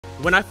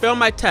When I failed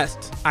my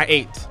test, I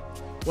ate.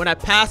 When I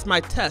passed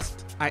my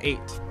test, I ate.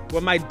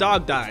 When my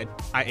dog died,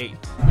 I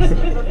ate.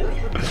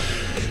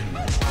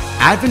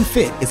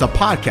 AdventFit is a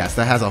podcast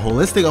that has a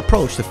holistic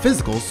approach to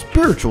physical,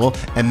 spiritual,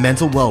 and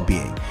mental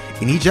well-being.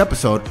 In each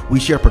episode, we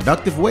share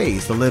productive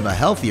ways to live a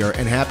healthier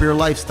and happier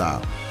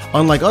lifestyle.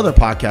 Unlike other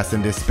podcasts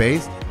in this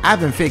space,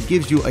 AdventFit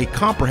gives you a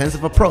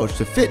comprehensive approach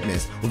to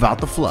fitness without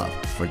the fluff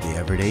for the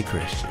everyday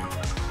Christian.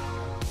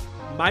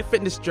 My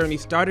fitness journey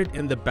started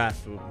in the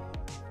bathroom.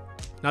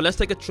 Now let's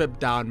take a trip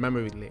down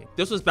memory lane.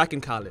 This was back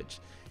in college.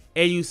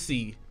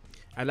 AUC,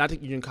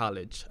 Atlantic Union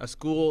College, a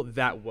school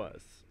that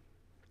was.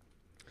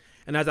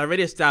 And as I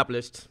already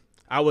established,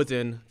 I was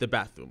in the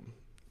bathroom.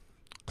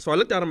 So I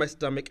looked down on my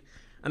stomach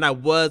and I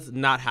was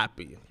not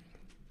happy.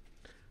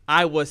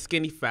 I was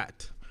skinny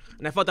fat.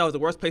 And I felt that was the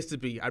worst place to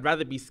be. I'd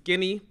rather be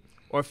skinny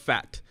or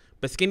fat.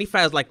 But skinny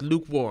fat is like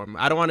lukewarm.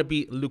 I don't want to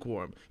be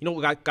lukewarm. You know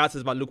what God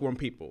says about lukewarm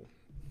people.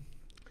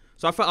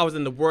 So I felt I was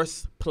in the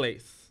worst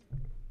place.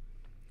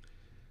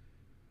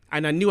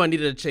 And I knew I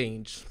needed a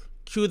change.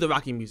 Cue the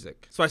Rocky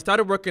music. So I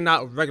started working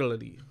out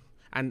regularly.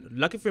 And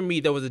lucky for me,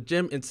 there was a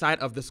gym inside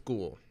of the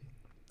school.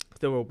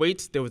 There were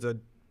weights, there was a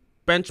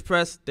bench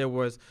press, there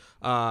was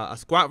a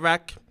squat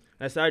rack.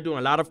 And I started doing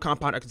a lot of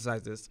compound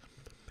exercises.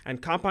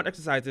 And compound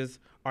exercises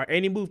are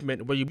any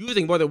movement where you're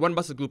using more than one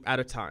muscle group at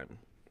a time.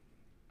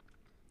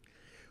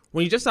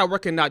 When you just start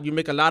working out, you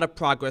make a lot of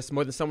progress,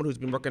 more than someone who's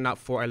been working out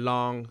for a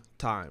long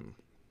time.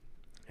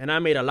 And I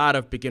made a lot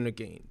of beginner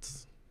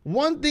gains.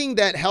 One thing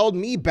that held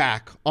me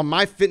back on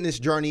my fitness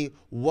journey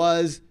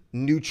was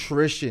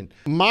nutrition.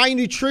 My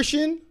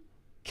nutrition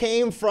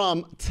came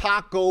from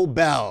Taco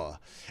Bell.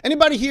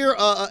 Anybody here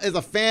is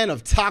a fan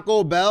of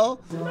Taco Bell?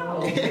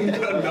 No. You're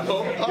a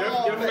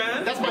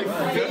fan? That's my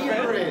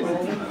favorite.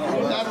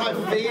 That's my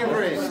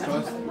favorite.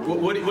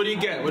 What do you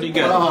get? What do you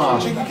get?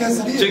 Chicken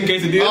quesadilla. Chicken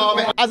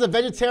quesadilla? As a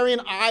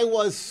vegetarian, I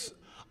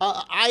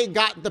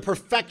got the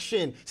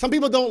perfection. Some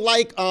people don't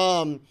like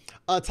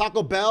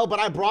Taco Bell, but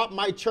I brought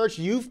my church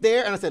youth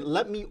there and I said,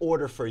 let me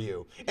order for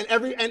you. And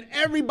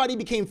everybody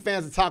became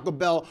fans of Taco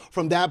Bell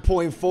from that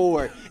point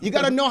forward. You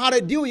got to know how to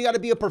do it. You got to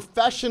be a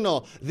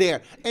professional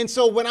there. And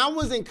so when I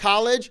was in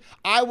college,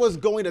 I was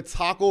going to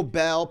Taco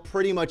Bell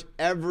pretty much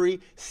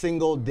every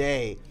single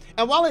day.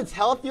 And while it's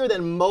healthier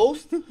than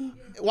most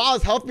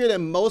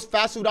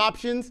fast food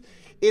options,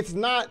 it's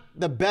not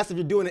the best if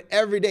you're doing it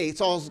every day.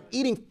 So I was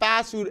eating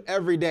fast food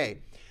every day.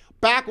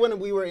 Back when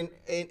we were in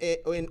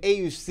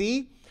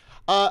AUC,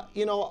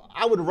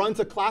 I would run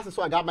to classes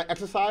so I got my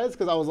exercise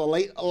because I was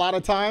late a lot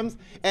of times.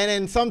 And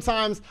then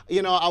sometimes,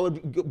 I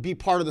would be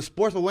part of the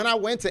sports. But when I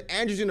went to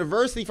Andrews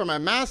University for my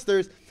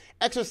master's,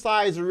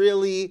 exercise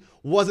really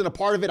wasn't a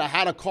part of it. I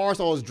had a car,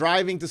 so I was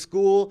driving to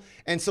school.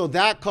 And so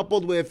that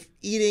coupled with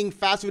eating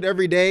fast food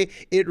every day,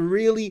 it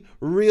really,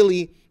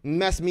 really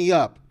messed me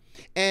up.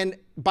 And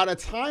by the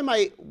time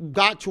I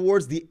got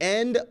towards the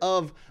end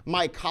of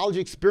my college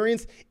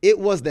experience, it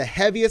was the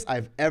heaviest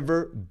I've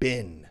ever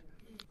been.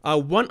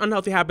 One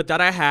unhealthy habit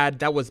that I had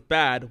that was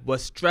bad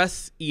was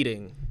stress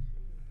eating.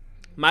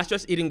 My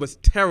stress eating was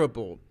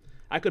terrible.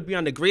 I could be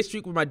on a great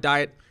streak with my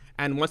diet,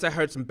 and once I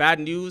heard some bad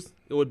news,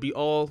 it would be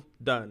all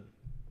done.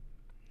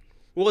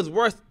 What was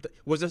worse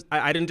was just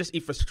I didn't just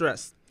eat for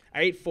stress.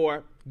 I ate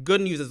for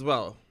good news as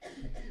well.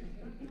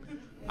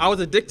 I was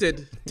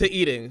addicted to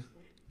eating.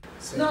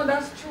 No,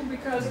 that's true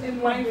because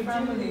in my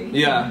family,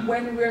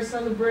 when we're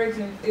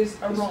celebrating, it's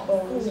around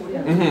food.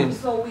 Mm-hmm.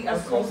 So we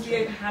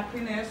associate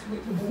happiness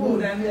with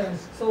food, and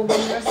so when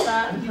we're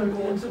sad, you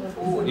go to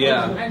food.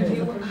 And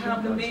you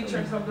have the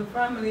matrix of the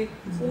family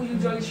who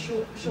usually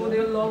show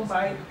their love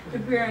by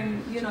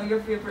preparing,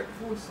 your favorite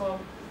food. So,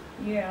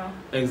 yeah.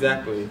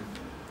 Exactly.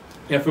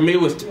 Yeah, for me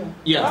it was,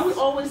 I would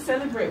always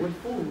celebrate with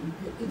food.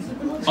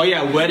 Oh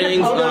yeah,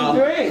 weddings,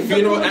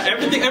 funeral,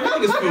 everything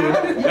is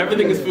food.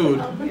 Everything is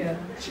food. Yeah.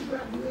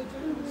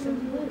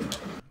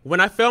 When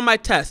I failed my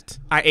test,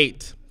 I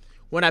ate.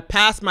 When I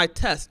passed my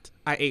test,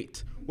 I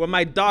ate. When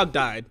my dog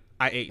died,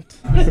 I ate.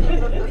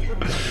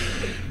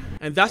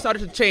 And that started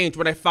to change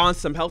when I found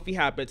some healthy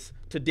habits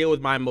to deal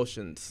with my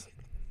emotions.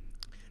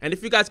 And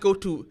if you guys go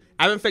to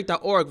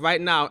AdventFit.org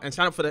right now and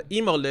sign up for the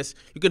email list,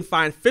 you can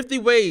find 50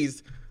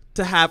 ways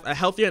to have a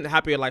healthier and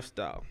happier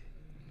lifestyle.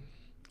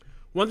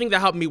 One thing that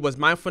helped me was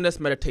mindfulness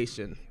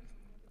meditation.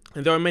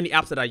 And there were many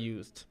apps that I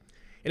used.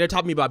 And it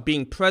taught me about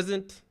being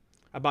present,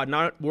 about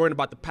not worrying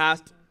about the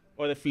past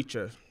or the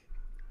future.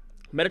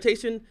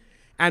 Meditation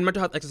and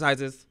mental health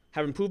exercises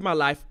have improved my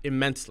life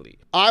immensely.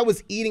 I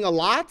was eating a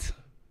lot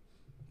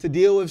to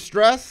deal with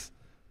stress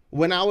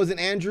when I was in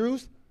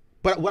Andrews,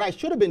 but what I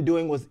should have been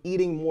doing was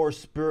eating more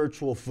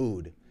spiritual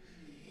food.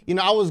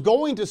 I was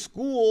going to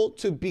school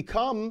to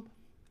become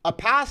a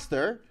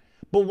pastor,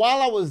 but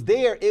while I was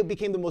there, it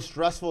became the most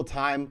stressful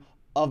time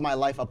of my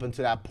life up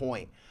until that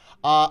point.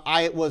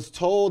 I was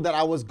told that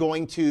I was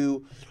going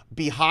to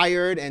be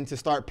hired and to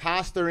start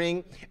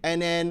pastoring,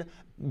 and then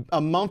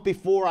a month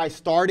before I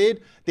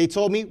started, they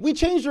told me, we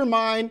changed your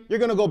mind, you're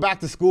gonna go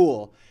back to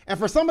school. And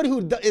for somebody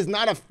who is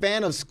not a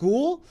fan of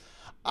school,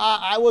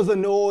 I was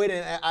annoyed,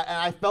 and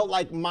I felt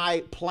like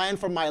my plan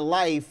for my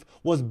life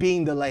was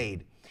being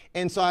delayed.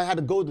 And so I had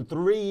to go to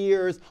 3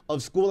 years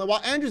of school. And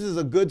while Andrews is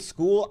a good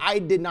school, I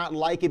did not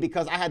like it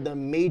because I had the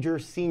major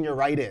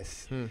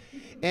senioritis.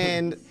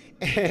 And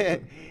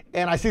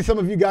I see some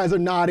of you guys are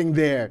nodding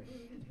there.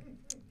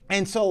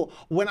 And so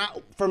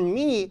for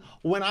me,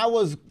 when I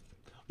was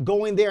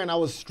going there and I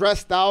was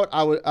stressed out,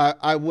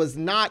 I was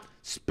not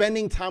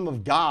spending time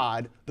with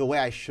God the way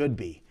I should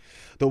be,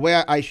 the way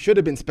I should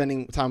have been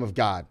spending time with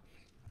God.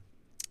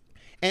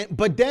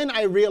 But then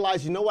I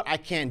realized, you know what? I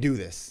can't do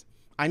this.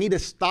 I need to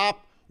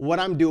stop what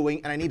I'm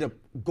doing, and I need to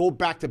go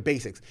back to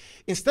basics.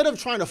 Instead of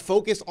trying to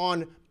focus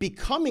on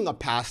becoming a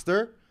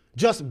pastor,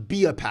 just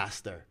be a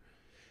pastor.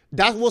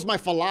 That was my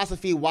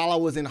philosophy while I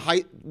was in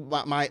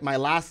my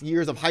last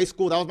years of high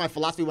school. That was my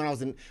philosophy when I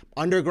was in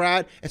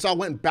undergrad. And so I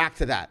went back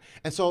to that.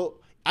 And so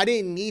I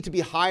didn't need to be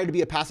hired to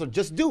be a pastor,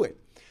 just do it.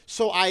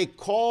 So I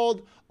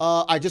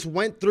just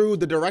went through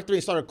the directory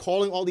and started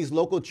calling all these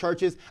local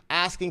churches,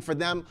 asking for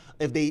them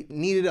if they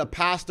needed a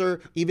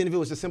pastor, even if it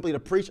was just simply to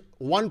preach.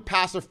 One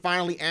pastor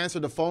finally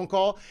answered the phone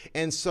call.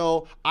 And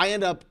so I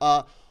ended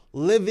up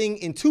living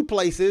in 2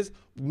 places,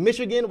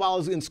 Michigan while I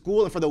was in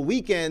school, and for the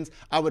weekends,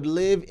 I would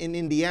live in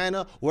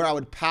Indiana where I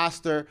would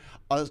pastor,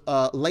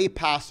 lay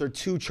pastor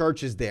 2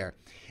 churches there.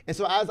 And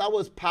so as I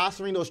was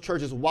pastoring those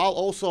churches while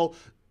also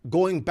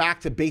going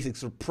back to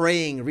basics of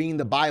praying, reading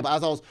the Bible,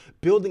 as I was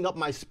building up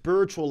my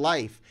spiritual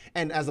life,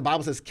 and as the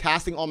Bible says,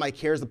 casting all my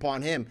cares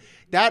upon him,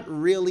 that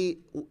really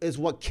is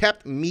what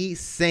kept me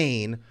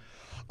sane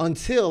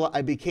until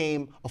I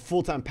became a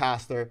full-time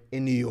pastor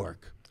in New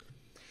York.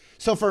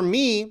 So for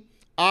me,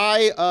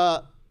 I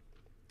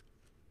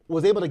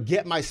was able to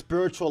get my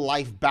spiritual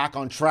life back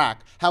on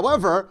track.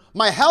 However,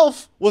 my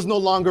health was no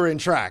longer in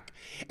track.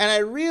 And I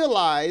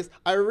realized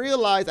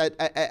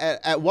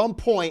at one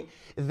point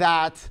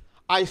that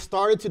I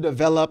started to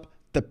develop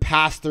the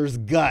pastor's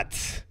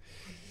gut.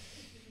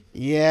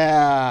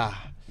 Yeah,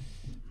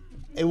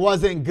 it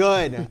wasn't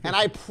good. And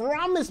I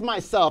promised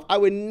myself I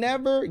would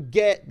never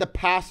get the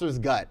pastor's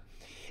gut.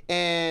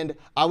 And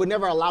I would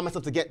never allow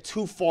myself to get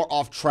too far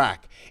off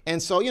track.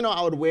 And so,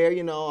 I would wear,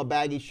 a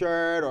baggy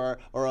shirt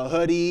or a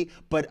hoodie.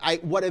 But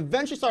what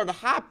eventually started to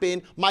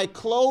happen, my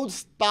clothes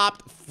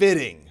stopped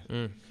fitting.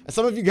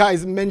 Some of you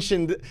guys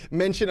mentioned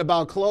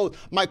about clothes.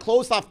 My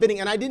clothes stopped fitting,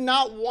 and I did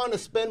not want to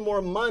spend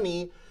more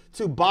money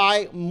to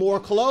buy more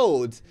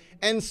clothes.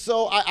 And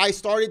so I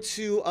started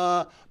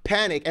to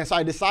panic. And so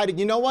I decided,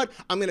 you know what?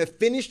 I'm going to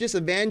finish this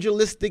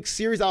evangelistic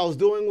series I was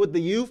doing with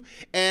the youth.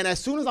 And as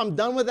soon as I'm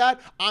done with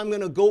that, I'm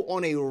going to go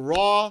on a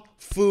raw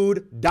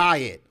food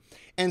diet.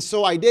 And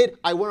so I did.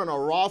 I went on a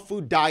raw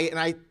food diet, and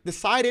I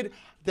decided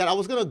that I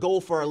was going to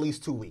go for at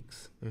least 2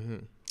 weeks.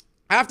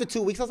 After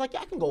 2 weeks, I was like,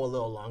 yeah, I can go a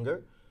little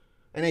longer.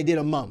 And I did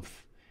a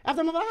month.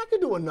 After a month, I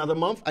could do another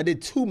month. I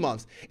did 2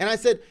 months. And I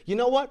said, you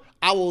know what?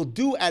 I will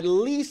do at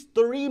least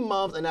 3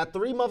 months. And at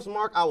 3 months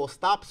mark, I will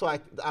stop so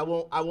I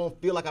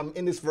won't feel like I'm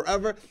in this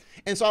forever.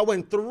 And so I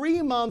went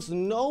 3 months,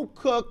 no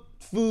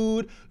cooked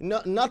food,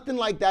 nothing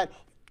like that.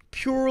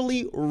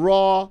 Purely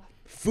raw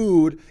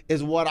food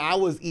is what I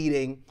was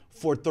eating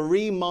for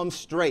 3 months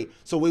straight.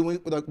 So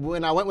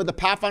when I went with the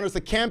Pathfinders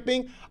to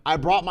camping, I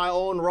brought my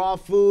own raw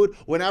food.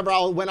 Whenever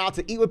I went out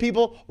to eat with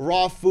people,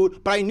 raw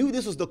food. But I knew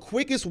this was the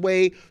quickest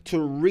way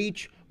to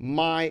reach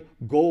my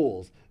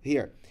goals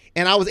here.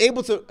 And I was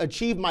able to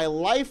achieve my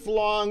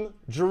lifelong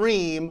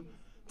dream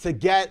to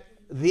get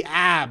the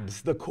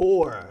abs, the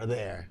core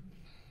there.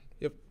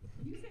 Yep.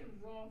 You said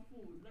raw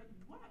food. Like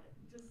what?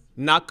 Just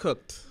Not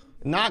cooked.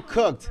 Not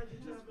cooked.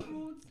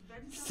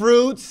 fruits,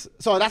 Fruits.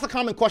 So that's a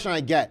common question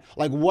I get.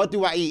 Like, what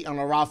do I eat on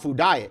a raw food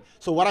diet?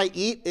 So what I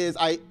eat is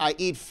I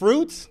eat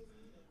fruits,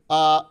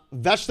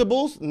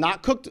 vegetables,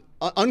 not cooked,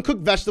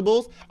 uncooked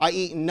vegetables. I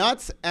eat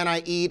nuts, and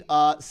I eat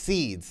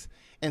seeds,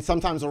 and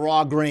sometimes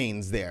raw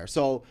grains there.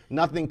 So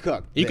nothing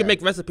cooked. You can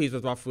make recipes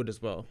with raw food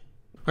as well.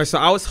 All right, so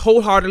I was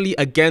wholeheartedly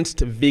against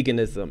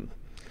veganism.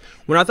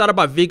 When I thought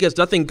about vegans,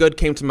 nothing good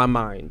came to my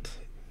mind.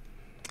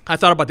 I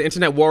thought about the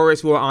internet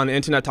warriors who are on the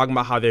internet talking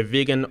about how they're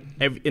vegan.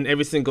 In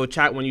every single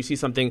chat, when you see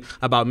something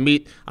about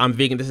meat, I'm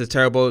vegan, this is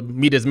terrible,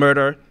 meat is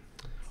murder.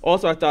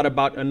 Also, I thought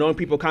about annoying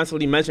people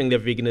constantly mentioning their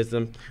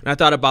veganism. And I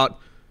thought about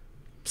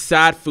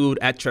sad food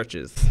at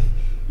churches.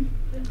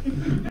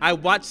 I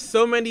watched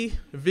so many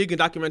vegan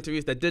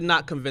documentaries that did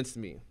not convince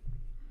me.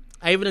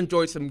 I even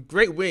enjoyed some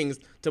great wings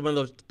to one of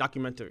those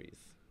documentaries.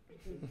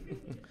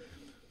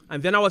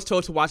 And then I was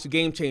told to watch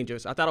Game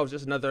Changers. I thought it was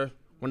just another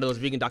one of those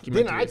vegan documentaries.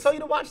 Didn't I tell you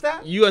to watch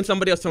that? You and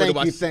somebody else told me to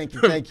watch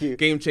Thank you.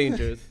 Game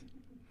Changers.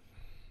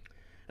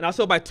 And I was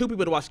told by 2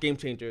 people to watch Game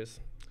Changers.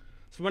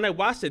 So when I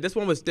watched it, this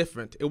one was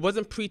different. It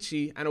wasn't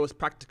preachy, and it was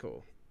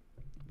practical.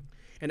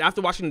 And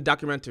after watching the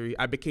documentary,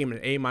 I became an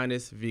A-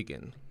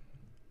 vegan.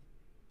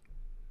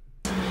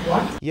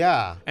 What?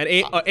 Yeah. And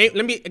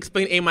let me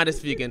explain A-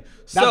 vegan.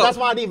 That's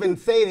why I didn't even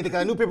say anything,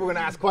 because I knew people were going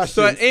to ask questions.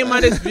 So an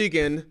A-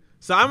 vegan,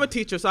 so I'm a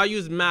teacher, so I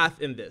use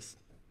math in this.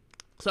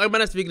 So A-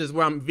 vegan is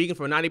where I'm vegan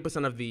for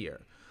 90% of the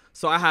year.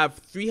 So I have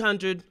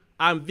 300,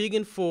 I'm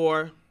vegan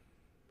for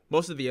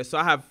most of the year. So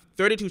I have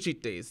 32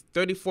 cheat days,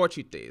 34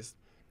 cheat days.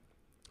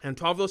 And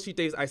 12 of those cheat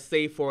days I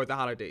save for the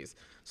holidays.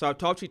 So I have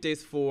 12 cheat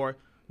days for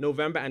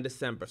November and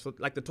December, so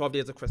like the 12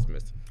 days of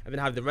Christmas. And then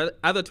I have the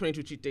other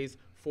 22 cheat days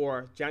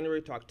for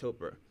January to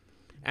October.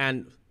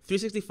 And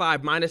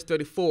 365 minus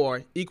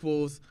 34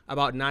 equals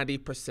about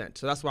 90%.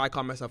 So that's why I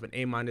call myself an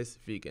A-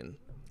 vegan.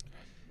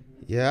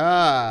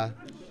 Yeah.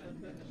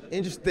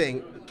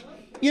 Interesting.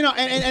 You know,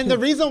 and the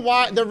reason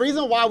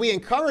why we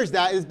encourage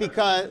that is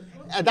because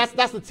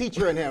that's the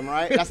teacher in him,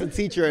 right? That's the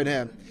teacher in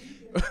him.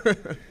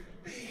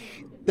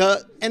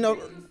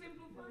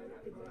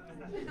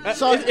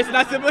 So it's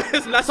not simple.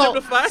 It's not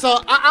simplified. So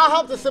I'll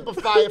help to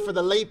simplify it for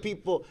the lay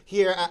people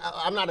here.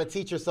 I'm not a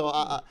teacher,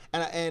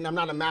 and I'm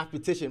not a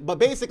mathematician. But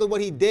basically,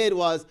 what he did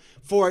was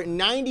for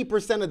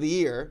 90% of the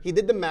year, he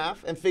did the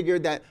math and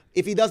figured that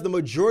if he does the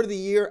majority of the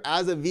year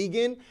as a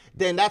vegan,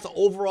 then that's an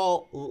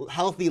overall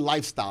healthy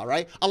lifestyle,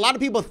 right? A lot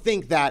of people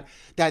think that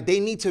they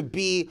need to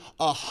be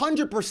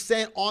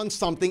 100% on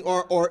something,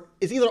 or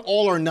it's either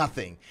all or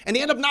nothing, and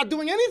they end up not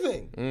doing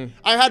anything.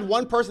 I had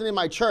one person in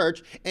my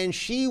church, and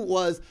she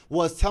was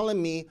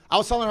telling me, I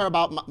was telling her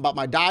about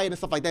my diet and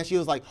stuff like that. She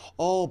was like,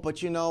 "Oh,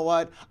 but you know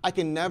what? I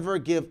can never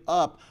give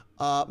up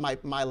my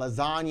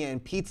lasagna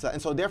and pizza,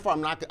 and so therefore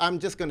I'm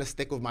just gonna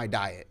stick with my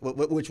diet,"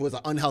 which was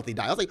an unhealthy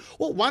diet. I was like,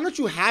 well, why don't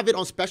you have it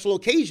on special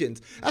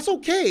occasions? That's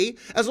okay,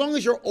 as long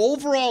as your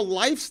overall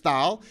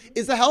lifestyle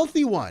is a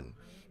healthy one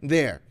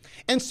there.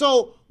 And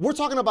so we're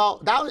talking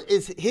about, that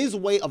is his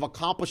way of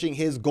accomplishing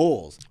his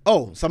goals.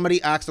 Oh,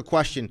 somebody asked a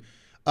question.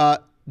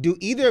 Do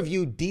either of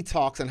you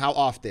detox, and how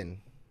often?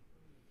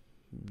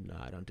 No,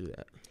 I don't do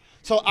that.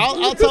 So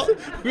I'll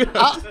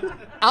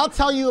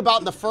tell you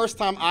about the first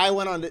time I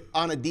went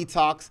on a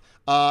detox.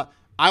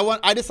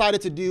 I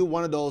decided to do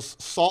one of those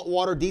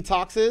saltwater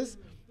detoxes,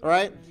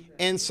 right?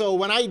 And so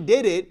when I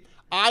did it,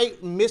 I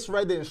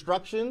misread the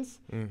instructions,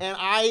 and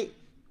I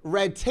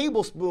read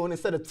tablespoon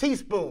instead of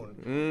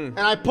teaspoon. And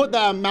I put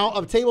the amount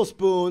of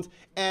tablespoons,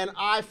 and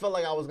I felt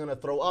like I was gonna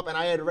throw up, and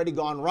I had already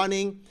gone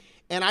running.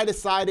 And I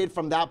decided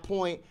from that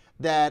point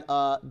that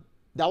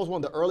that was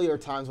one of the earlier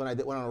times when I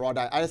went on a raw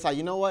diet. I decided,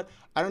 you know what?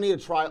 I don't need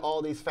to try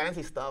all these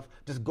fancy stuff.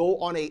 Just go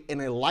on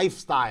in a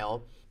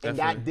lifestyle, and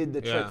that did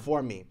the trick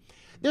for me.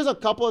 There's a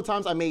couple of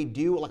times I may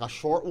do like a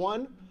short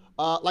one.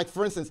 Like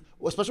for instance,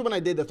 especially when I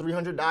did the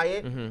 300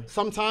 diet,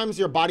 sometimes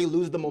your body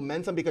loses the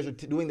momentum because you're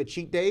doing the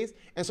cheat days.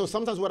 And so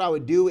sometimes what I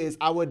would do is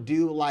I would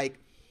do like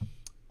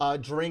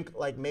drink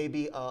like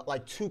maybe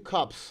like 2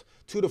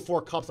 to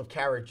 4 cups of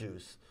carrot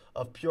juice,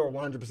 of pure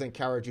 100%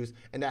 carrot juice,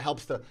 and that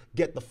helps to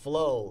get the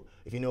flow,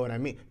 if you know what I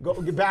mean.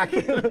 Get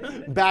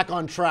back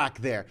on track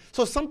there.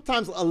 So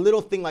sometimes a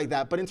little thing like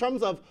that, but in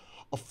terms of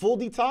a full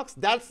detox,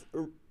 that's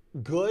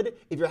good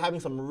if you're having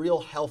some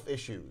real health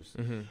issues.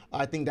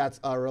 I think that's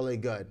really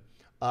good.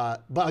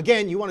 But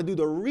again, you want to do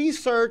the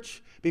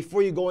research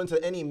before you go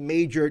into any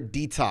major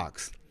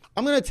detox.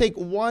 I'm going to take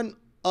one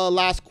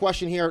last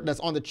question here that's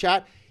on the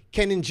chat.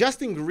 Can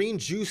ingesting green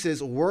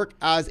juices work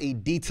as a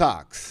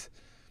detox?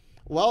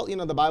 Well, you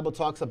know, the Bible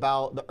talks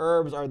about the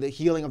herbs are the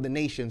healing of the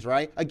nations,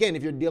 right? Again,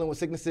 if you're dealing with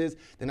sicknesses,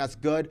 then that's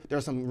good. There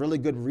are some really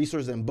good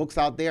resources and books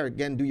out there.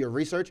 Again, do your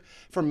research.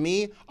 For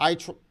me,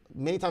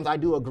 many times I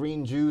do a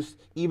green juice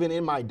even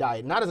in my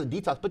diet, not as a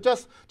detox, but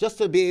just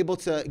to be able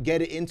to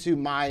get it into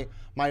my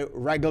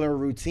regular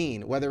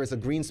routine, whether it's a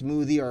green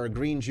smoothie or a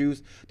green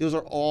juice. Those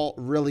are all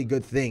really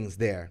good things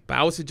there. But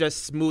I would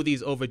suggest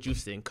smoothies over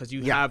juicing because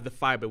you have the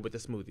fiber with the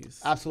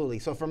smoothies. Absolutely.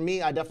 So for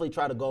me, I definitely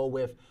try to go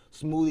with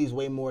smoothies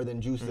way more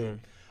than juicing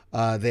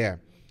there.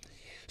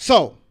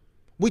 So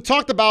we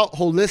talked about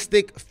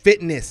holistic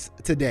fitness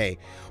today.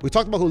 We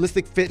talked about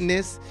holistic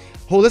fitness.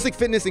 Holistic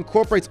fitness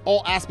incorporates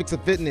all aspects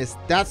of fitness.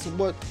 That's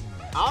what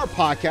our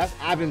podcast,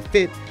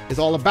 AdventFit, is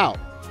all about.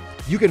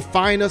 You can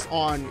find us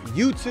on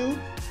YouTube.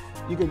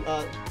 You can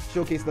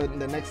showcase the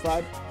next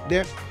slide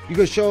there. You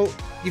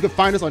can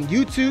find us on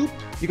YouTube.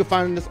 You can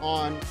find us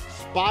on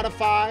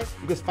Spotify.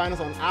 You can find us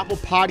on Apple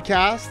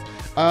Podcasts.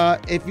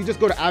 If you just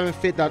go to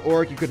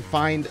adventfit.org, you can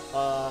find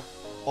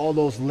all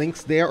those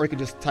links there, or you can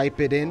just type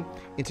it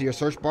into your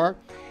search bar.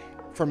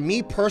 For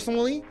me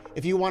personally,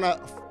 if you want to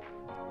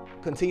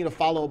continue to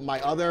follow my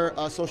other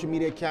social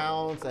media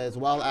accounts, as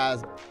well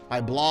as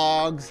my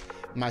blogs,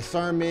 my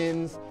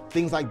sermons,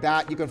 things like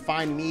that, you can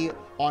find me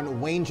on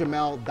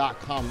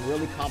waynejamel.com.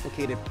 Really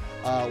complicated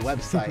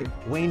website,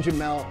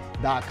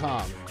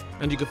 waynejamel.com.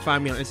 And you can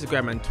find me on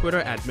Instagram and Twitter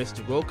at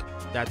Mr. Woke.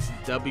 That's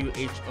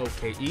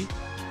WHOKE.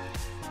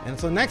 And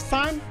so next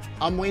time,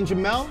 I'm Wayne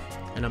Jamel.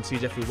 And I'm C.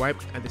 Jeffrey White,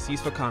 and the C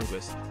is for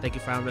Congress. Thank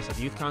you for having us at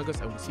Youth Congress,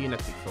 and we'll see you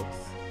next week, folks.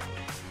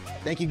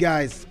 Thank you,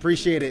 guys.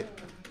 Appreciate it.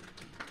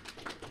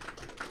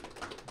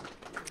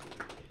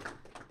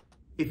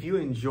 If you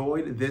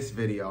enjoyed this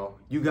video,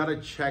 you gotta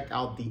check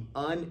out the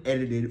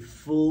unedited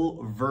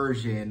full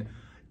version.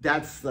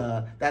 That's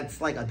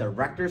like a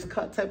director's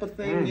cut type of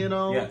thing, you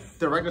know? Yes.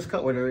 Director's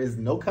cut where there is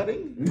no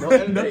cutting? No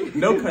editing?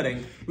 no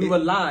cutting. We were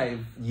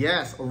live.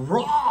 Yes,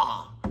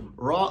 raw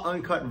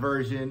uncut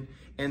version.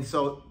 And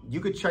so you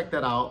could check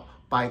that out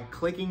by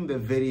clicking the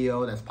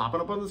video that's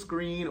popping up on the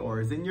screen or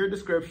is in your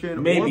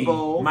description Maybe. or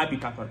both. Might be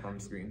popping up on the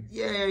screen.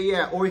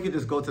 Yeah. Or you could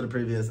just go to the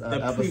previous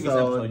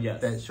episode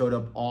yes. that showed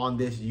up on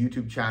this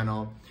YouTube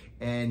channel,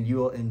 and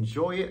you'll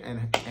enjoy it,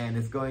 and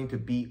it's going to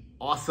be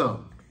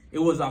awesome. It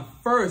was our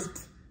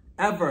first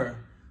ever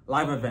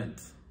live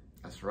event.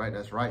 That's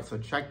right. So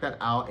check that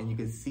out, and you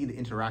can see the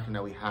interaction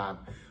that we have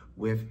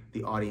with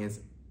the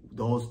audience,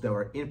 those that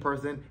were in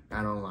person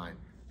and online.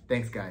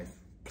 Thanks, guys.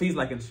 Please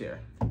like and share.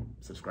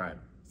 Subscribe.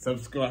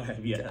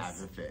 Subscribe,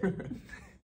 yes. To AdventFit.